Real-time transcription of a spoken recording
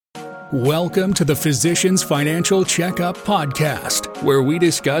Welcome to the Physicians Financial Checkup Podcast, where we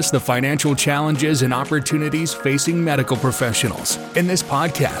discuss the financial challenges and opportunities facing medical professionals. In this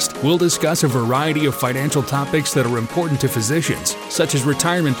podcast, we'll discuss a variety of financial topics that are important to physicians, such as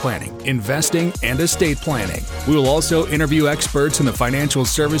retirement planning, investing, and estate planning. We will also interview experts in the financial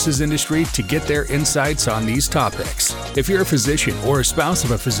services industry to get their insights on these topics. If you're a physician or a spouse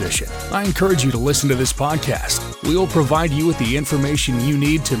of a physician, I encourage you to listen to this podcast. We will provide you with the information you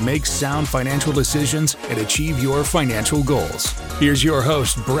need to make sound financial decisions and achieve your financial goals. Here's your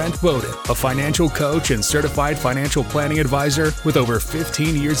host, Brent Bowden, a financial coach and certified financial planning advisor with over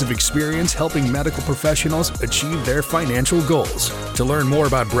 15 years of experience helping medical professionals achieve their financial goals. To learn more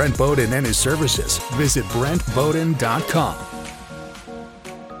about Brent Bowden and his services, visit BrentBowden.com.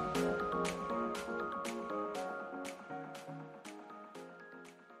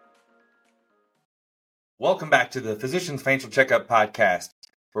 Welcome back to the Physicians Financial Checkup Podcast,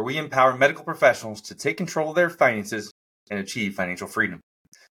 where we empower medical professionals to take control of their finances and achieve financial freedom.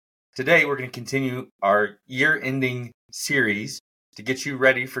 Today, we're going to continue our year-ending series to get you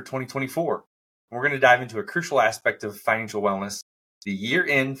ready for 2024. We're going to dive into a crucial aspect of financial wellness, the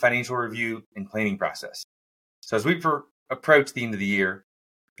year-end financial review and planning process. So as we approach the end of the year,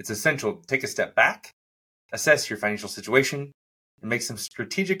 it's essential to take a step back, assess your financial situation, and make some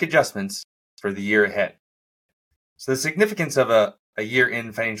strategic adjustments for the year ahead. So the significance of a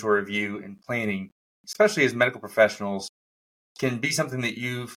year-end financial review and planning, especially as medical professionals, can be something that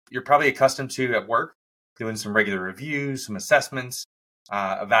you're probably accustomed to at work, doing some regular reviews, some assessments,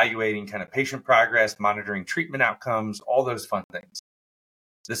 evaluating kind of patient progress, monitoring treatment outcomes, all those fun things.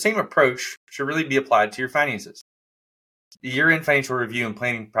 The same approach should really be applied to your finances. The year-end financial review and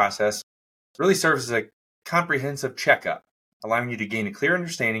planning process really serves as a comprehensive checkup, allowing you to gain a clear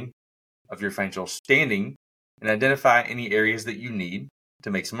understanding of your financial standing and identify any areas that you need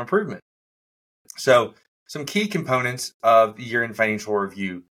to make some improvement. So some key components of the year-end financial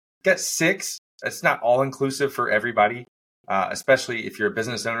review. Got 6. It's not all inclusive for everybody, especially if you're a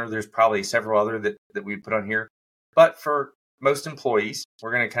business owner. There's probably several other that we put on here. But for most employees,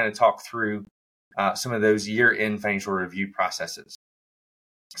 we're going to kind of talk through some of those year-end financial review processes.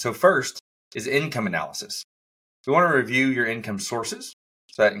 So first is income analysis. We want to review your income sources.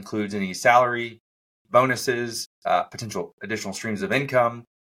 So that includes any salary, bonuses, potential additional streams of income,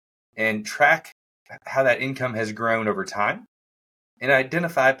 and track how that income has grown over time, and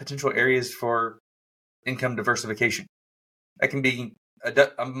identify potential areas for income diversification. That can be a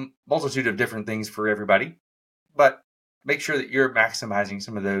multitude of different things for everybody, but make sure that you're maximizing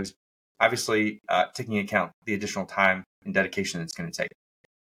some of those, obviously taking into account the additional time and dedication it's going to take.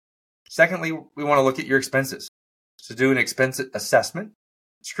 Secondly, we want to look at your expenses. So do an expense assessment,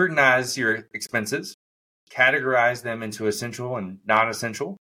 scrutinize your expenses, categorize them into essential and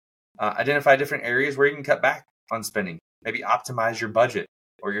non-essential, identify different areas where you can cut back on spending, maybe optimize your budget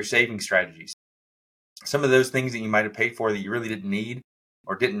or your saving strategies. Some of those things that you might have paid for that you really didn't need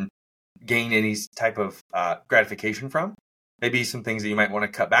or didn't gain any type of gratification from, maybe some things that you might want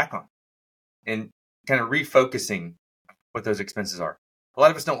to cut back on, and kind of refocusing what those expenses are. A lot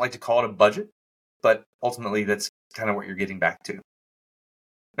of us don't like to call it a budget, but ultimately that's kind of what you're getting back to.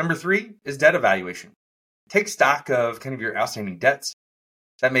 Number 3 is debt evaluation. Take stock of kind of your outstanding debts.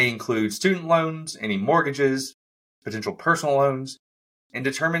 That may include student loans, any mortgages, potential personal loans, and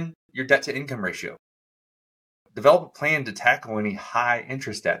determine your debt to income ratio. Develop a plan to tackle any high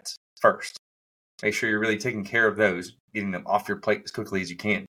interest debts first. Make sure you're really taking care of those, getting them off your plate as quickly as you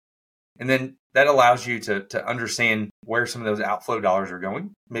can. And then that allows you to understand where some of those outflow dollars are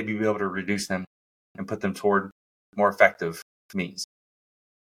going, maybe be able to reduce them and put them toward more effective means.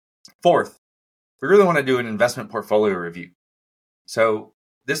 Fourth, we really want to do an investment portfolio review. So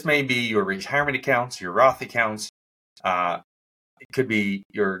this may be your retirement accounts, your Roth accounts. It could be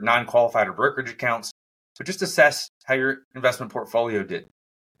your non-qualified or brokerage accounts. So just assess how your investment portfolio did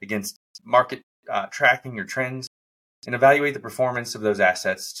against market tracking your trends and evaluate the performance of those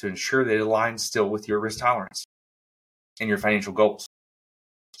assets to ensure that it aligns still with your risk tolerance and your financial goals.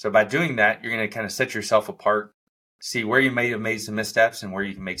 So by doing that, you're going to kind of set yourself apart, see where you may have made some missteps and where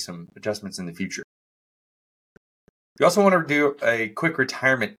you can make some adjustments in the future. You also want to do a quick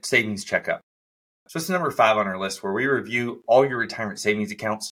retirement savings checkup. So this is number 5 on our list, where we review all your retirement savings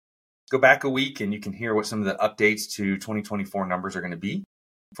accounts. Go back a week and you can hear what some of the updates to 2024 numbers are going to be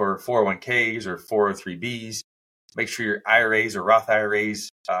for 401ks or 403bs. Make sure your IRAs or Roth IRAs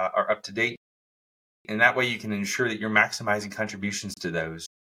are up to date. And that way you can ensure that you're maximizing contributions to those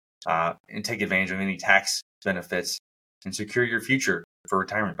and take advantage of any tax benefits and secure your future for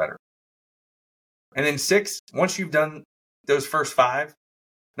retirement better. And then 6, once you've done those first 5,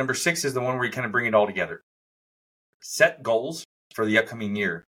 Number 6 is the one where you kind of bring it all together. Set goals for the upcoming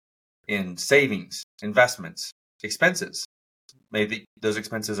year in savings, investments, expenses. Maybe those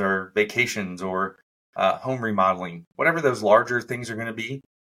expenses are vacations or home remodeling, whatever those larger things are going to be,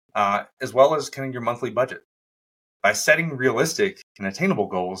 as well as kind of your monthly budget. By setting realistic and attainable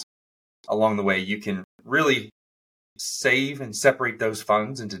goals along the way, you can really save and separate those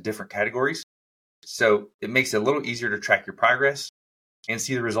funds into different categories. So it makes it a little easier to track your progress and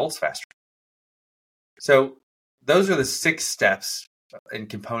see the results faster. So those are the 6 steps and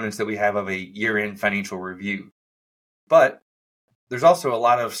components that we have of a year-end financial review. But there's also a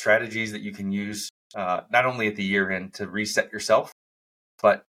lot of strategies that you can use not only at the year-end to reset yourself,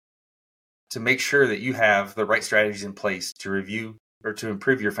 but to make sure that you have the right strategies in place to review or to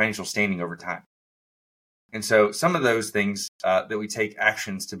improve your financial standing over time. And so some of those things that we take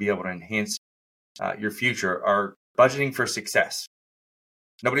actions to be able to enhance your future are budgeting for success.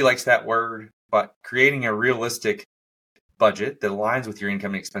 Nobody likes that word, but creating a realistic budget that aligns with your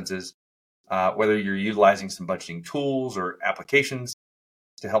income and expenses, whether you're utilizing some budgeting tools or applications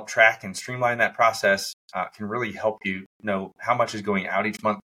to help track and streamline that process, can really help you know how much is going out each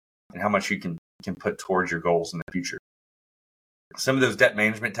month and how much you can put towards your goals in the future. Some of those debt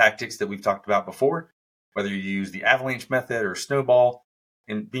management tactics that we've talked about before, whether you use the avalanche method or snowball,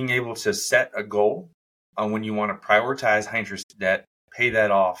 and being able to set a goal on when you want to prioritize high interest debt, pay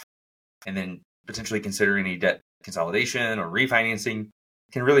that off, and then potentially consider any debt consolidation or refinancing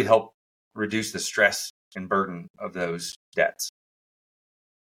can really help reduce the stress and burden of those debts.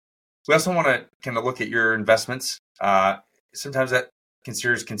 We also want to kind of look at your investments. Sometimes that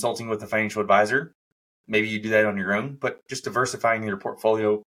considers consulting with a financial advisor. Maybe you do that on your own, but just diversifying your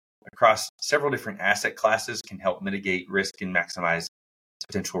portfolio across several different asset classes can help mitigate risk and maximize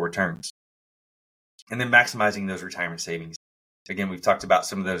potential returns. And then maximizing those retirement savings. Again, we've talked about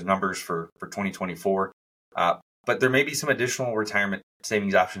some of those numbers for 2024, but there may be some additional retirement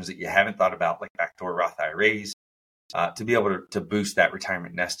savings options that you haven't thought about, like backdoor Roth IRAs, to be able to boost that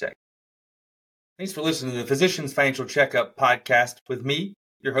retirement nest egg. Thanks for listening to the Physicians Financial Checkup podcast with me,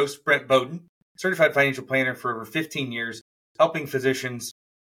 your host, Brent Bowden, certified financial planner for over 15 years, helping physicians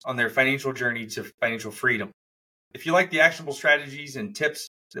on their financial journey to financial freedom. If you like the actionable strategies and tips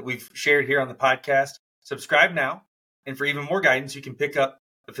that we've shared here on the podcast, subscribe now. And for even more guidance, you can pick up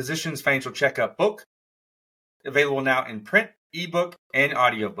the Physicians Financial Checkup book, available now in print, ebook, and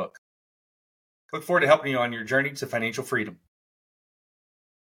audiobook. Look forward to helping you on your journey to financial freedom.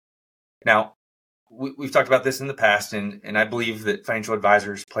 Now, we've talked about this in the past, and I believe that financial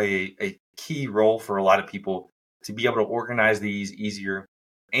advisors play a key role for a lot of people to be able to organize these easier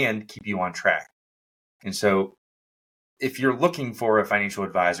and keep you on track. And so if you're looking for a financial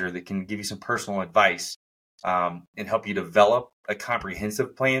advisor that can give you some personal advice and help you develop a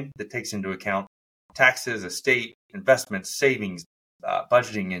comprehensive plan that takes into account taxes, estate, investments, savings,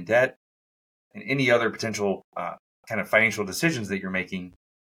 budgeting, and debt, and any other potential kind of financial decisions that you're making,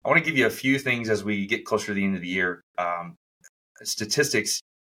 I want to give you a few things as we get closer to the end of the year, statistics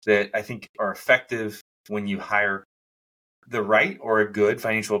that I think are effective when you hire the right or a good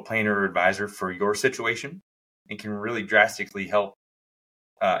financial planner or advisor for your situation, and can really drastically help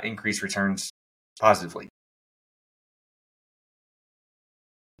increase returns positively.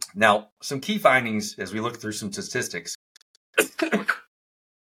 Now, some key findings as we look through some statistics.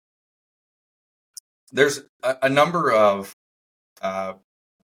 There's a number of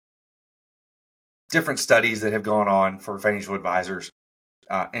different studies that have gone on for financial advisors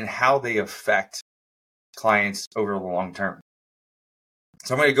and how they affect clients over the long term.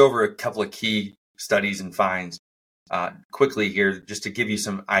 So I'm going to go over a couple of key studies and finds quickly here, just to give you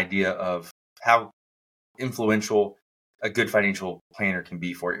some idea of how influential a good financial planner can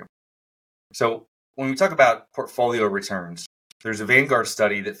be for you. So when we talk about portfolio returns, there's a Vanguard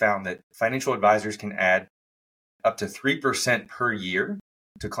study that found that financial advisors can add up to 3% per year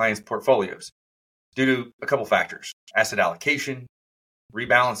to clients' portfolios due to a couple factors: asset allocation,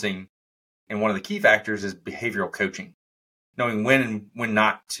 rebalancing, and one of the key factors is behavioral coaching, knowing when and when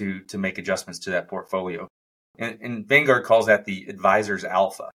not to make adjustments to that portfolio. And Vanguard calls that the advisor's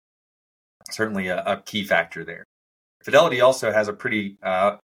alpha. Certainly a key factor there. Fidelity also has a pretty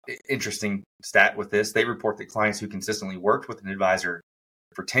interesting stat with this. They report that clients who consistently worked with an advisor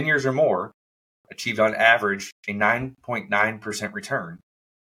for 10 years or more achieved on average a 9.9% return,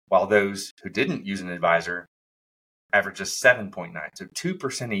 while those who didn't use an advisor averaged a 7.9%, so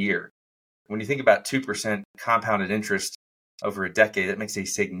 2% a year. When you think about 2% compounded interest over a decade, that makes a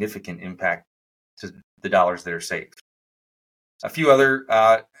significant impact to the dollars that are saved. A few other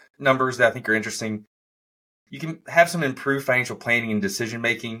numbers that I think are interesting. You can have some improved financial planning and decision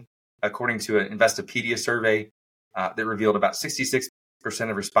making, according to an Investopedia survey that revealed about 66%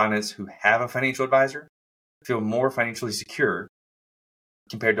 of respondents who have a financial advisor feel more financially secure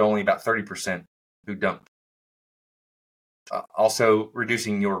compared to only about 30% who don't. Also,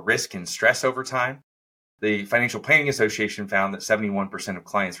 reducing your risk and stress over time. The Financial Planning Association found that 71% of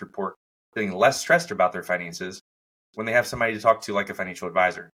clients report feeling less stressed about their finances when they have somebody to talk to, like a financial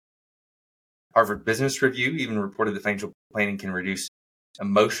advisor. Harvard Business Review even reported that financial planning can reduce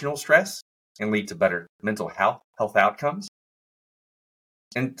emotional stress and lead to better mental health outcomes.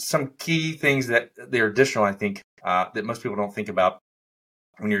 And some key things that they're additional, I think, that most people don't think about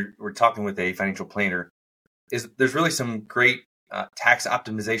when we're talking with a financial planner is there's really some great tax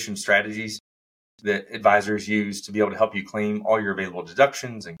optimization strategies that advisors use to be able to help you claim all your available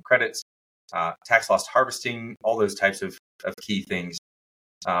deductions and credits, tax loss harvesting, all those types of key things.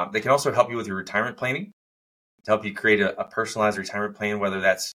 They can also help you with your retirement planning to help you create a personalized retirement plan, whether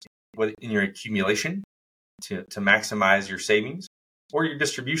that's in your accumulation to maximize your savings or your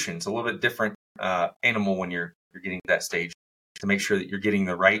distribution. It's a little bit different animal when you're getting to that stage to make sure that you're getting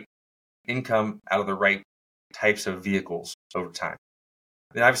the right income out of the right types of vehicles over time.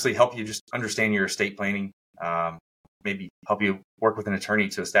 They obviously help you just understand your estate planning, maybe help you work with an attorney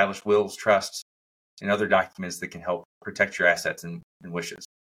to establish wills, trusts, and other documents that can help protect your assets and wishes.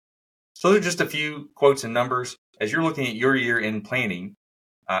 So those are just a few quotes and numbers. As you're looking at your year-end planning,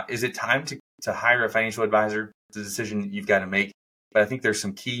 is it time to hire a financial advisor? It's a decision that you've got to make. But I think there's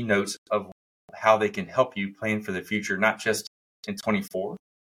some key notes of how they can help you plan for the future, not just in 24,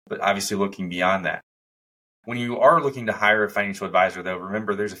 but obviously looking beyond that. When you are looking to hire a financial advisor, though,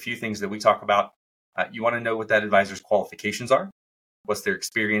 remember there's a few things that we talk about. You want to know what that advisor's qualifications are, what's their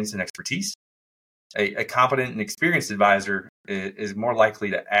experience and expertise. A competent and experienced advisor is more likely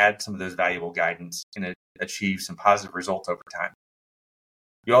to add some of those valuable guidance and achieve some positive results over time.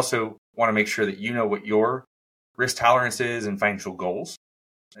 You also want to make sure that you know what your risk tolerance is and financial goals.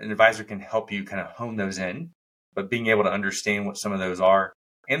 An advisor can help you kind of hone those in, but being able to understand what some of those are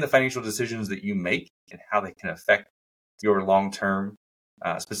and the financial decisions that you make and how they can affect your long-term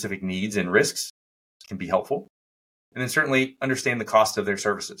specific needs and risks can be helpful. And then certainly understand the cost of their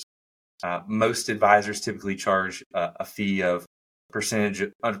services. Most advisors typically charge a fee of percentage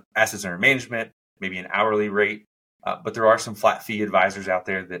of assets under management, maybe an hourly rate, but there are some flat fee advisors out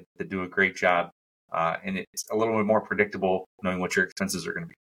there that do a great job, and it's a little bit more predictable knowing what your expenses are going to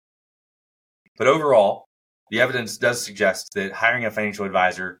be. But overall, the evidence does suggest that hiring a financial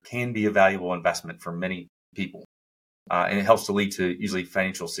advisor can be a valuable investment for many people, and it helps to lead to usually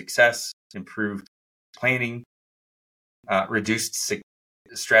financial success, improved planning, reduced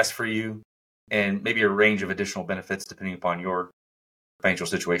stress for you, and maybe a range of additional benefits depending upon your financial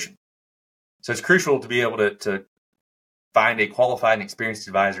situation. So it's crucial to be able to find a qualified and experienced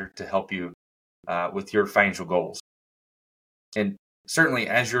advisor to help you with your financial goals. And certainly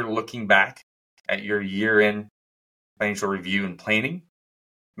as you're looking back at your year-end financial review and planning,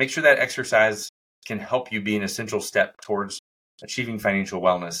 make sure that exercise can help you be an essential step towards achieving financial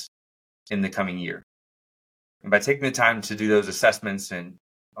wellness in the coming year. And by taking the time to do those assessments and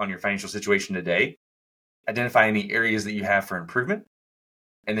on your financial situation today, identify any areas that you have for improvement,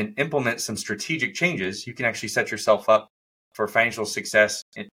 and then implement some strategic changes, you can actually set yourself up for financial success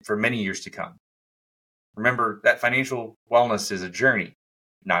for many years to come. Remember that financial wellness is a journey,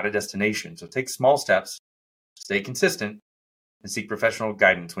 not a destination. So take small steps, stay consistent, and seek professional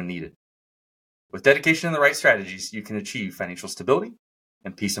guidance when needed. With dedication and the right strategies, you can achieve financial stability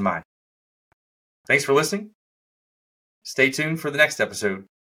and peace of mind. Thanks for listening. Stay tuned for the next episode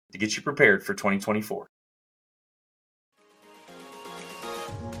to get you prepared for 2024.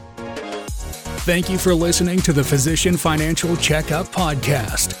 Thank you for listening to the Physician Financial Checkup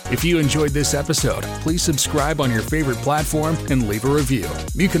Podcast. If you enjoyed this episode, please subscribe on your favorite platform and leave a review.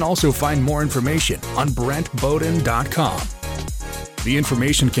 You can also find more information on BrentBowden.com. The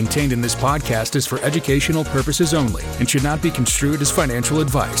information contained in this podcast is for educational purposes only and should not be construed as financial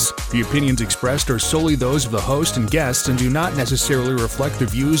advice. The opinions expressed are solely those of the host and guests and do not necessarily reflect the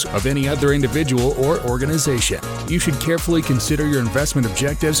views of any other individual or organization. You should carefully consider your investment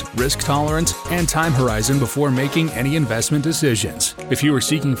objectives, risk tolerance, and time horizon before making any investment decisions. If you are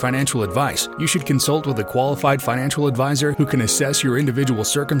seeking financial advice, you should consult with a qualified financial advisor who can assess your individual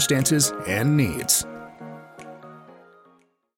circumstances and needs.